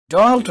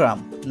Donald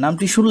Trump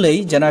নামটি শুনলেই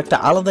যেন একটা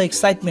আলাদা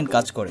এক্সাইটমেন্ট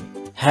কাজ করে।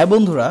 হ্যাঁ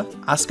বন্ধুরা,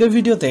 আজকের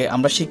ভিডিওতে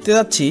আমরা শিখতে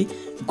যাচ্ছি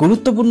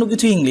গুরুত্বপূর্ণ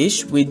কিছু English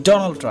with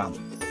Donald Trump.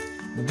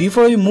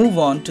 Before we move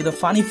on to the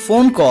funny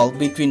phone call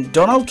between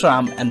Donald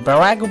Trump and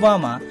Barack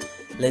Obama,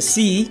 let's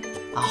see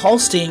a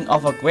hosting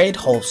of a great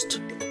host.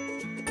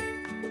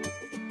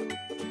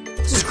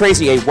 This is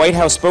crazy. A White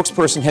House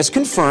spokesperson has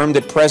confirmed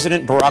that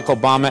President Barack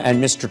Obama and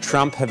Mr.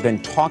 Trump have been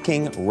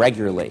talking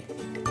regularly.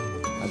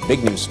 A big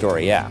news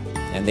story, yeah.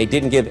 And they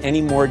didn't give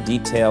any more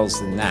details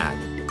than that.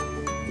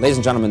 Ladies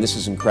and gentlemen, this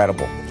is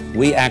incredible.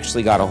 We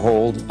actually got a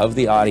hold of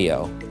the audio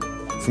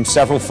from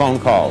several phone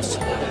calls.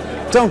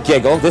 Don't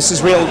giggle, this is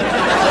real.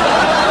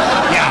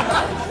 Yeah.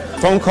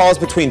 Phone calls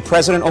between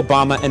President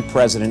Obama and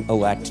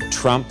President-elect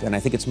Trump, and I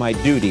think it's my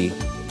duty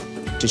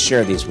to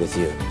share these with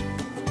you.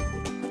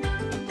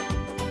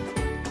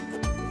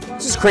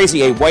 This is crazy.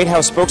 A White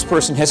House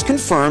spokesperson has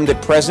confirmed that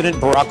President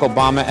Barack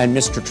Obama and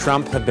Mr.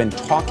 Trump have been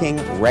talking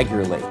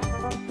regularly.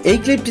 এই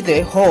ক্লিপটিতে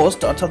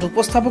host অর্থাৎ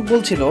উপস্থাপক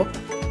বলছিল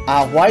আ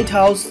white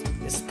house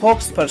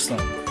spokesperson.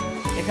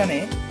 এখানে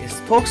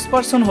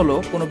spokesperson হলো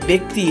কোনো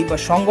ব্যক্তি বা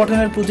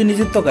সংগঠনের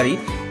প্রতিনিধিত্বকারী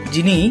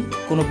যিনি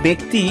কোনো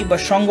ব্যক্তি বা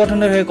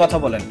সংগঠনের হয়ে কথা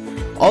বলেন।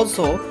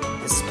 অলসো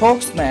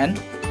স্পোকসম্যান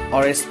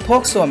অর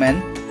স্পোকসওম্যান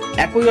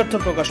একই অর্থ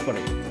প্রকাশ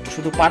করে,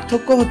 শুধু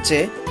পার্থক্য হচ্ছে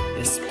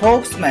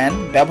স্পোকসম্যান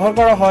ব্যবহার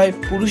করা হয়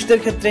পুরুষদের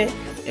ক্ষেত্রে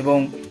এবং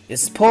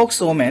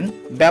স্পোকসওম্যান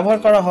ব্যবহার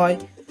করা হয়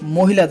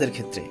মহিলাদের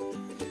ক্ষেত্রে।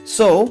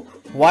 সো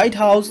হোয়াইট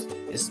হাউস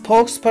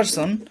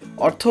স্পোকসপারসন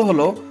অর্থ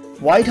হলো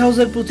হোয়াইট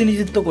হাউসের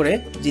প্রতিনিধিত্ব করে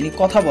যিনি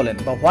কথা বলেন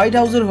বা হোয়াইট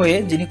হাউসের হয়ে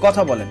যিনি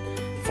কথা বলেন।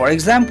 For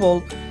example,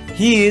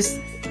 he is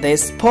the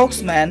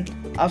spokesman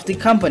of the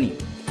company.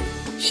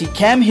 She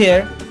cam here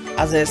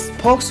as a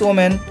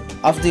স্পোকসওম্যান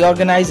of the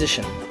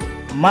organisation.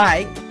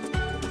 Mic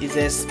is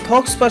a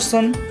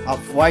spokesperson of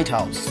White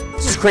House.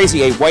 This is crazy.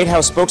 A White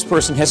House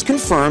spokesperson has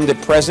confirmed that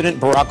President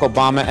Barack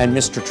Obama and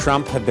Mr.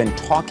 Trump have been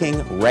talking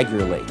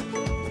regularly.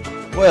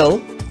 Well,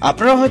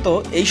 আপনারা হয়তো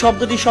এই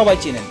শব্দটি সবাই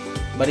চিনেন,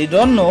 but you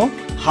don't know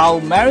how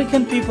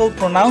American people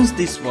pronounce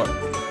this word.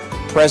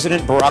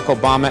 President Barack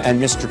Obama and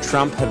Mr.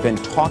 Trump have been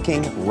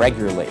talking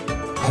regularly.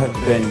 Have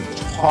been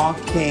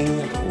talking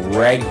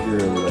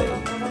regularly.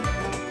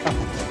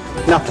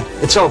 Nothing.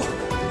 It's over.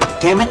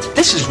 Damn it.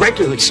 This is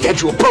regularly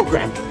scheduled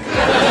programming.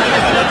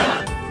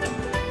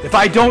 If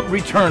I don't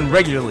return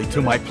regularly to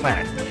my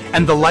planet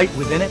and the light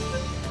within it,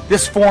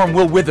 this form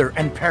will wither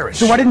and perish.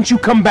 So why didn't you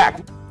come back?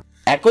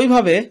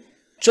 একইভাবে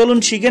চলুন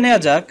শিখে নেওয়া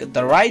যাক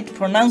the right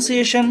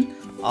pronunciation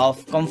of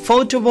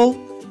comfortable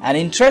and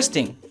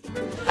interesting.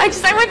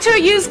 I went to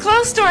a used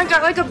clothes store and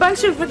got like a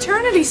bunch of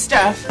maternity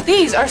stuff.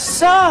 These are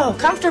so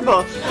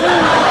comfortable.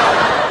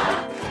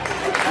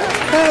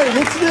 Hey,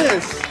 what's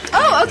this?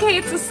 Oh, okay,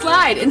 it's a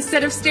slide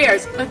instead of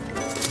stairs.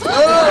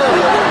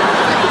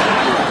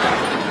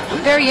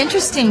 Very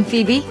interesting,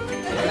 Phoebe.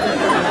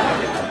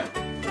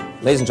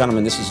 Ladies and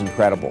gentlemen, this is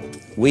incredible.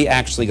 We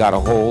actually got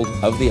a hold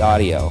of the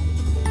audio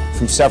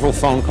from several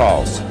phone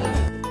calls.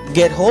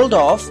 Get hold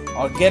of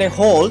or get a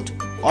hold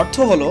অর্থ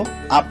হলো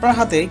আপনার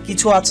হাতে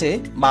কিছু আছে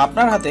বা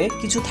আপনার হাতে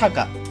কিছু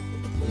থাকা।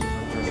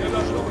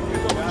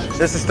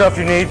 This is stuff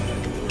you need?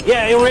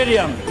 Yeah,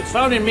 iridium. It's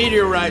found in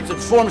meteorites.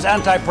 It forms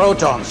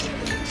antiprotons.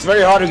 It's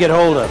very hard to get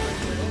hold of.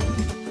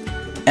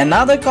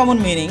 Another common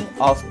meaning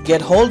of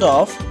get hold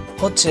of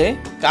হচ্ছে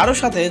কারো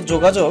সাথে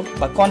যোগাযোগ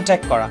বা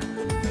কন্ট্যাক্ট করা।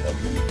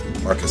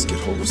 Marcus, get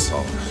hold of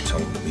Saul. Tell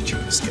him to meet you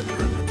in the skip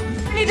room.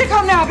 I need to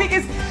come now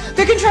because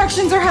the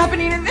contractions are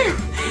happening and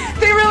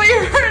they really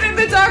hurt and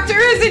the doctor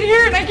isn't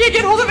here and I can't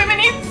get hold of him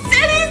and he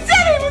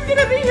said he was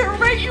gonna be here,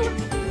 right?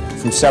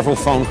 From several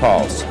phone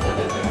calls.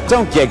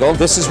 Don't giggle,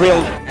 this is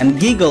real. And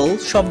giggle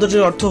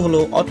শব্দটির অর্থ হলো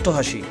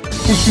অট্টহাসি।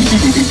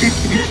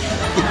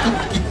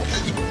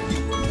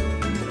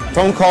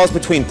 Phone calls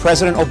between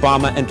President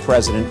Obama and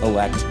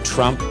President-elect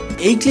Trump.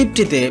 এই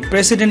ক্লিপটিতে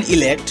president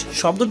elect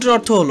শব্দটির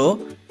অর্থ হলো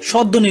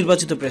সদ্য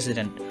নির্বাচিত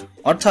president,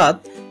 অর্থাৎ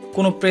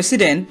কোনো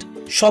প্রেসিডেন্ট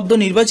সদ্য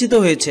নির্বাচিত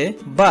হয়েছে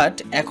বাট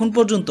এখন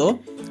পর্যন্ত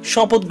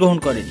শপথ গ্রহণ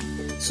করেনি।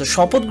 সো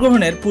শপথ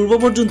গ্রহণের পূর্ব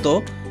পর্যন্ত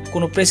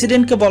কোনো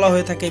প্রেসিডেন্টকে বলা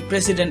হয়ে থাকে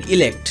president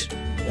elect.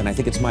 And I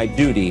think it's my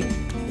duty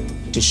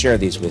to share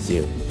these with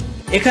you.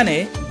 এখানে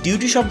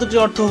ডিউটি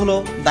শব্দটির অর্থ হলো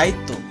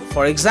দায়িত্ব।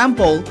 For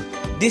example,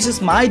 this is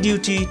my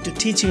duty to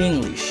teach you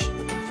English.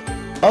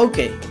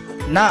 Okay,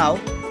 now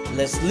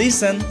let's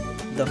listen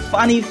the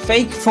funny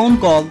fake phone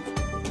call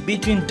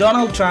between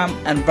Donald Trump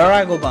and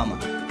Barack Obama.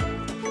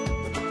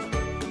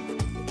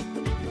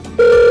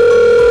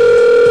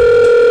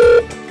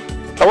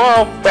 Hello,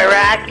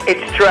 Barack,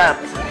 it's Trump.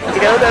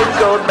 You know those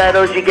gold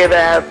medals you give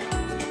out?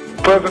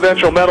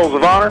 Presidential Medals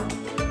of Honor?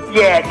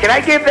 Yeah, can I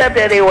give them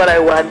to anyone I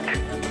want?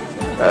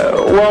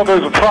 Well,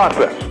 there's a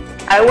process.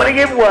 I want to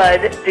give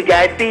one to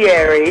Guy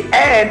Fieri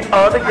and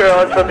all the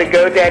girls from the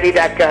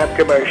GoDaddy.com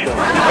commercial.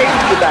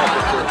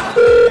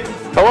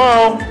 Hello?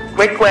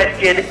 Quick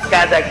question,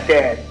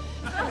 Kazakhstan.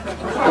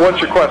 What's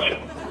your question?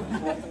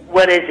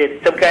 What is it?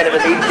 Some kind of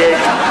a meat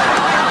dish?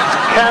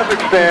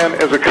 Kazakhstan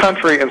is a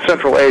country in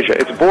Central Asia.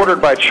 It's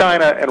bordered by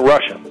China and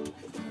Russia.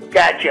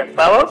 Gotcha.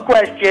 Follow-up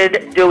question.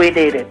 Do we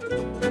need it?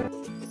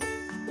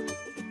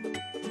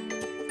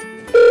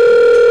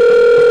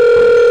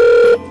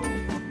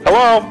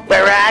 Hello?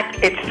 Barack,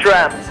 it's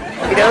Trump.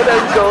 You know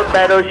those gold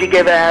medals you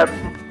give out?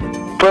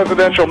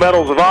 Presidential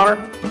Medals of Honor?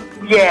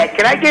 Yeah,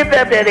 can I give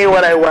them to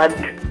anyone I want?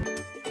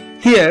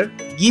 Here,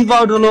 give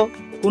out হলো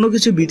কোনো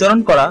কিছু বিতরণ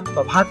করা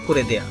বা ভাগ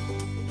করে দেয়া।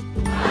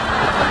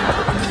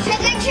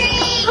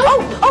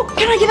 Oh,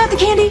 can I give out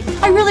the candy?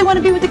 I really want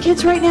to be with the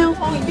kids right now.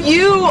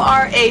 You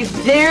are a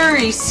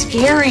very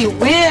scary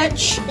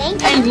witch.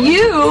 And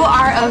you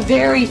are a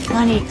very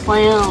funny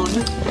clown.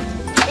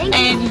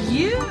 And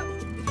you...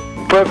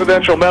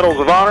 Presidential Medals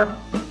of Honor?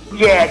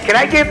 Yeah, can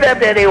I give them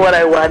to anyone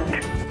I want?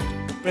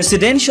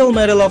 Presidential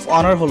medal of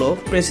honour হলো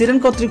president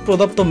কর্তৃক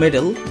প্রদত্ত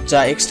medal যা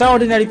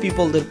extraordinary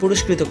পিপলদের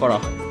পুরস্কৃত করা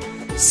হয়।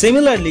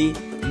 Similarly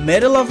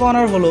medal of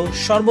honour হলো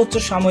সর্বোচ্চ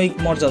সাময়িক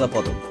মর্যাদা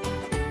পদক।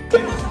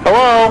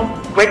 Hello?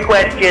 Quick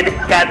question,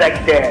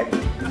 Kazakhstan.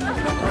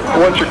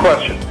 What's your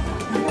question?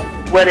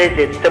 What is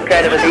it? Some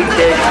kind of a meat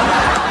dish?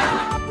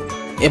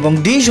 এবং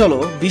ডিশ হলো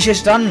বিশেষ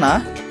রান্না,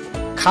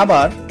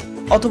 খাবার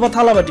অথবা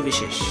থালাবাটি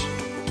বিশেষ।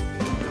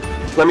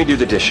 Let me do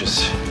the dishes.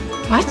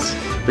 What?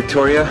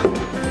 Victoria,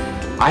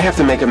 I have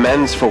to make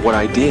amends for what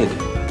I did.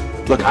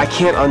 Look, I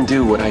can't undo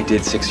what I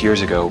did 6 years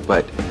ago,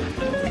 but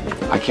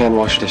I can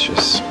wash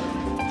dishes.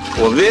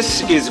 Well, this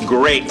is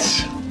great.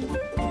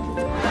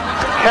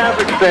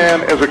 Kazakhstan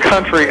is a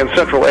country in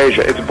Central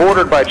Asia. It's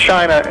bordered by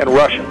China and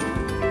Russia.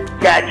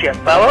 Gotcha.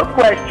 Follow-up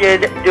question,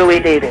 do we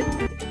need it?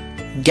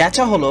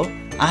 গ্যাচা হলো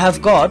I have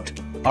got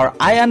or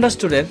I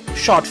understood এর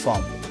short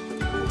form.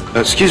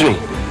 Excuse me,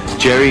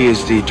 Jerry is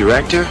the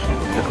director?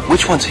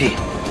 Which one's he?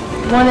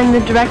 One in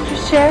the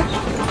director's chair?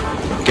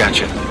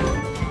 Gotcha.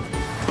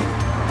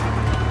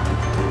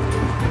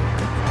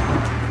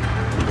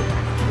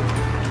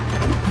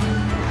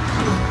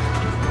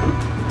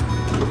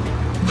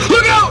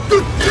 Look out!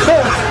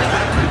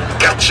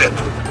 Gotcha.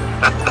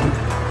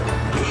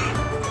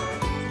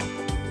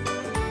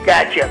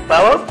 Gotcha.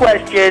 Follow-up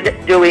question,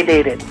 do we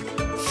need it?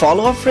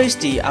 Follow up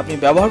ফ্রেজটি আপনি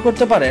ব্যবহার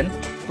করতে পারেন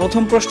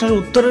প্রথম প্রশ্নের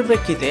উত্তরের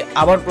প্রেক্ষিতে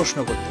আবার প্রশ্ন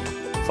করতে।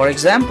 For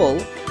example,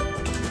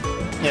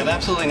 You have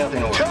absolutely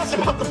nothing to worry. Tell us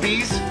about the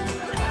bees.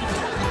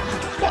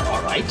 Well,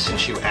 all right,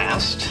 since you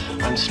asked,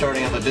 I'm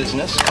starting up a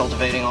business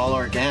cultivating all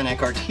organic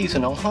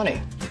artisanal honey.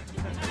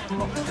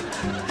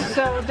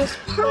 So this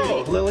party...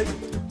 Oh, Lily,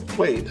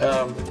 wait,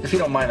 if you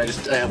don't mind,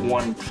 I have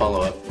one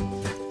follow-up.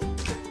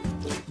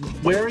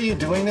 Where are you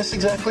doing this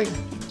exactly?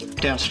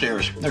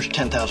 Downstairs. There's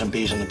 10,000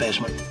 bees in the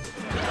basement.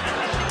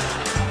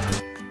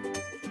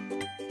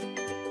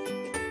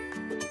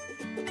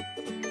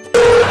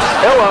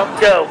 Hello.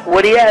 So,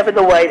 what do you have in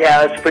the White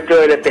House for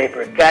toilet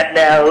paper?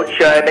 Cottonelle,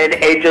 Charmin,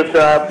 Angel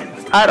Soft?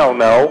 I don't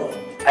know.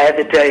 I have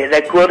to tell you,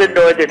 that Quilted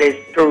Northern is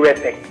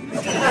terrific.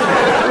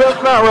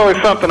 That's not really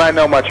something I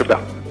know much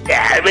about.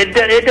 Yeah, I mean,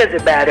 it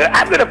doesn't matter.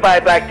 I'm going to fly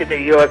back to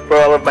New York for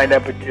all of my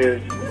number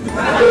twos.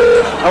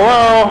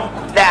 Hello?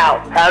 Now,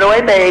 how do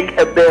I make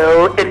a bill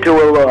into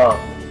a law?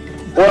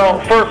 Well,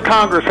 first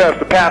Congress has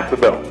to pass the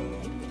bill.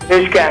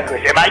 Who's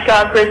Congress? Am I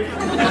Congress?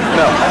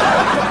 No.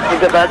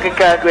 Is Ivanka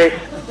Congress?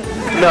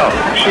 No,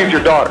 she's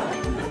your daughter.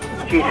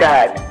 She's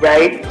hot,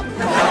 right?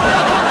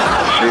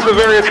 She's a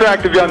very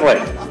attractive young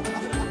lady.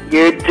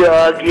 You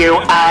dog, you.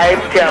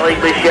 I'm telling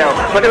Michelle.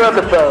 Put her on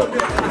the phone.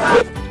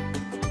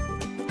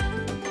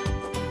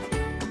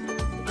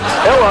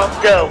 Hello.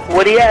 So,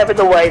 what do you have in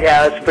the White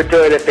House for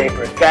toilet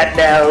paper?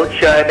 Cottonelle,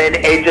 Charmin,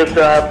 Angel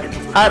Soft?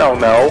 I don't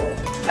know.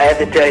 I have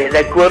to tell you,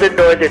 that Quilted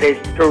Northern is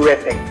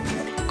terrific.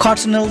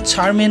 Cottonelle,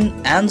 Charmin,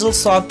 Angel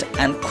Soft,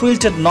 and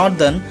Quilted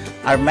Northern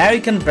are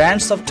American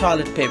brands of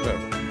toilet paper.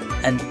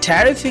 And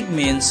terrific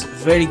means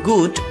very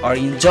good or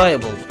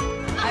enjoyable.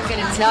 I'm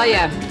gonna tell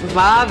you,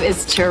 Bob is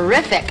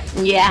terrific.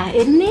 Yeah,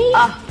 isn't he?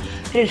 Oh,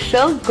 it is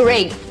so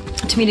great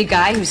to meet a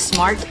guy who's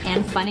smart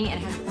and funny and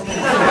has...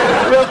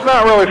 That's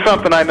not really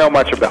something I know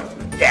much about.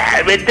 Yeah, I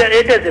mean,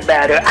 it doesn't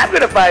matter. I'm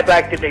going to fly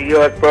back to New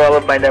York for all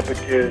of my number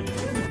twos.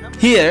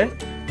 Here,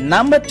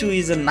 number 2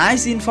 is a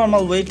nice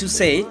informal way to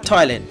say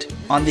toilet.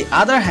 On the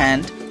other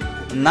hand,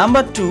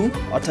 number 2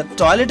 অর্থাৎ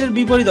টয়লেটের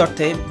বিপরীত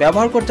অর্থে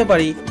ব্যবহার করতে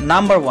পারি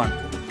number 1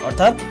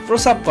 অর্থাৎ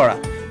প্রস্রাব করা।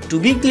 To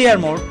be clear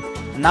more,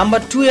 number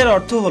 2 এর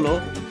অর্থ হলো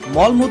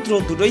মলমূত্র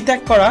দুটোই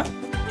ত্যাগ করা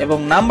এবং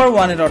number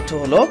 1 এর অর্থ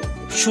হলো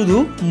শুধু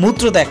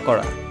মূত্র ত্যাগ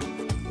করা।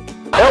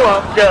 Hello.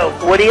 So,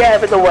 what do you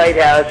have in the White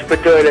House for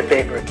toilet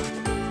paper?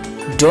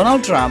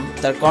 Donald Trump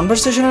তার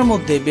কনভারসেশনের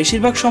মধ্যে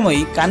বেশিরভাগ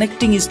সময়ই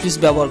কানেক্টিং স্পিচ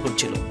ব্যবহার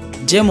করছিল,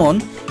 যেমন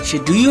সে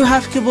ডু ইউ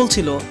হ্যাভ কে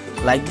বলছিল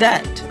like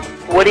that.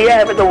 What do you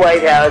have in the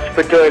White House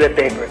for toilet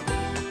paper?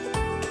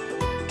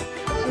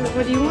 So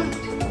what do you want?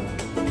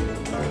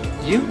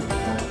 You?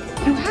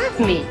 You have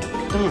me.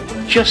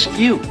 Just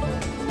you.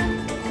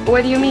 What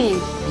do you mean?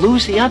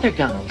 Lose the other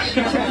gun.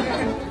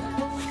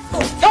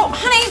 Oh,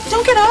 honey,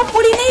 don't get up.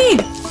 What do you need?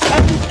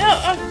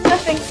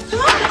 Nothing.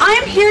 I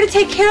am here to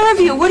take care of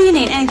you. What do you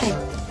need? Anything.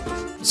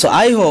 So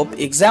I hope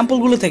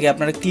এক্সাম্পলগুলো থেকে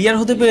আপনারা clear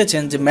হতে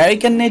পেরেছেন যে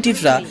American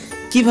নেটিভরা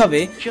কিভাবে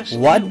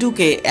what do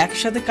কে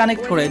একসাথে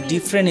connect করে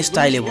different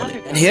স্টাইলে বলে।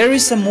 And here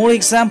is some more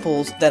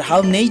examples that how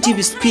native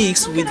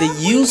speaks with the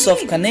use of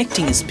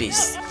connecting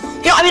speech.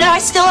 You know, I mean, I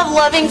still have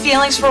loving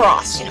feelings for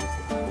Ross, you know.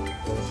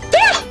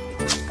 Yeah!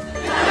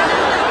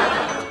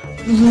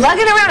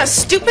 Lugging around a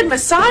stupid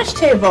massage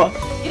table.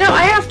 You know,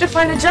 I have to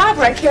find a job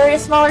where I carry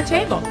a smaller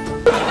table.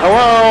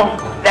 Hello?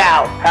 Now,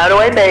 how do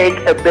I make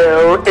a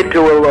bill into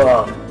a law?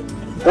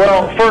 Well,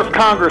 first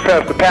Congress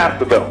has to pass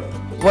the bill.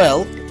 Well,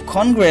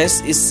 Congress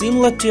is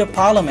similar to a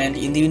parliament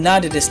in the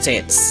United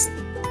States.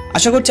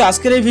 আশা করছি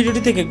আজকের এই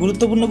ভিডিওটি থেকে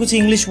গুরুত্বপূর্ণ কিছু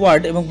English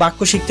word এবং বাক্য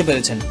শিখতে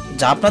পেরেছেন,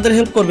 যা আপনাদের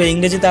হেল্প করবে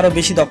ইংরেজিতে আরো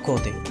বেশি দক্ষ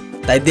হতে।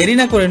 তাই দেরি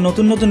না করে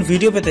নতুন নতুন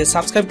ভিডিও পেতে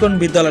সাবস্ক্রাইব করুন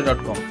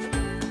বিদ্যালয়.com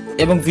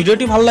এবং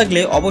ভিডিওটি ভালো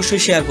লাগলে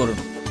অবশ্যই শেয়ার করুন।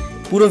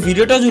 পুরো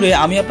ভিডিওটা জুড়ে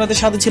আমি আপনাদের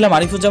সাথে ছিলাম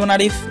আরিফুজ্জামান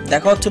আরিফ।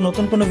 দেখা হচ্ছে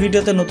নতুন কোনো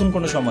ভিডিওতে নতুন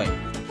কোনো সময়।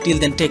 Till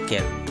then take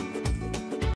care.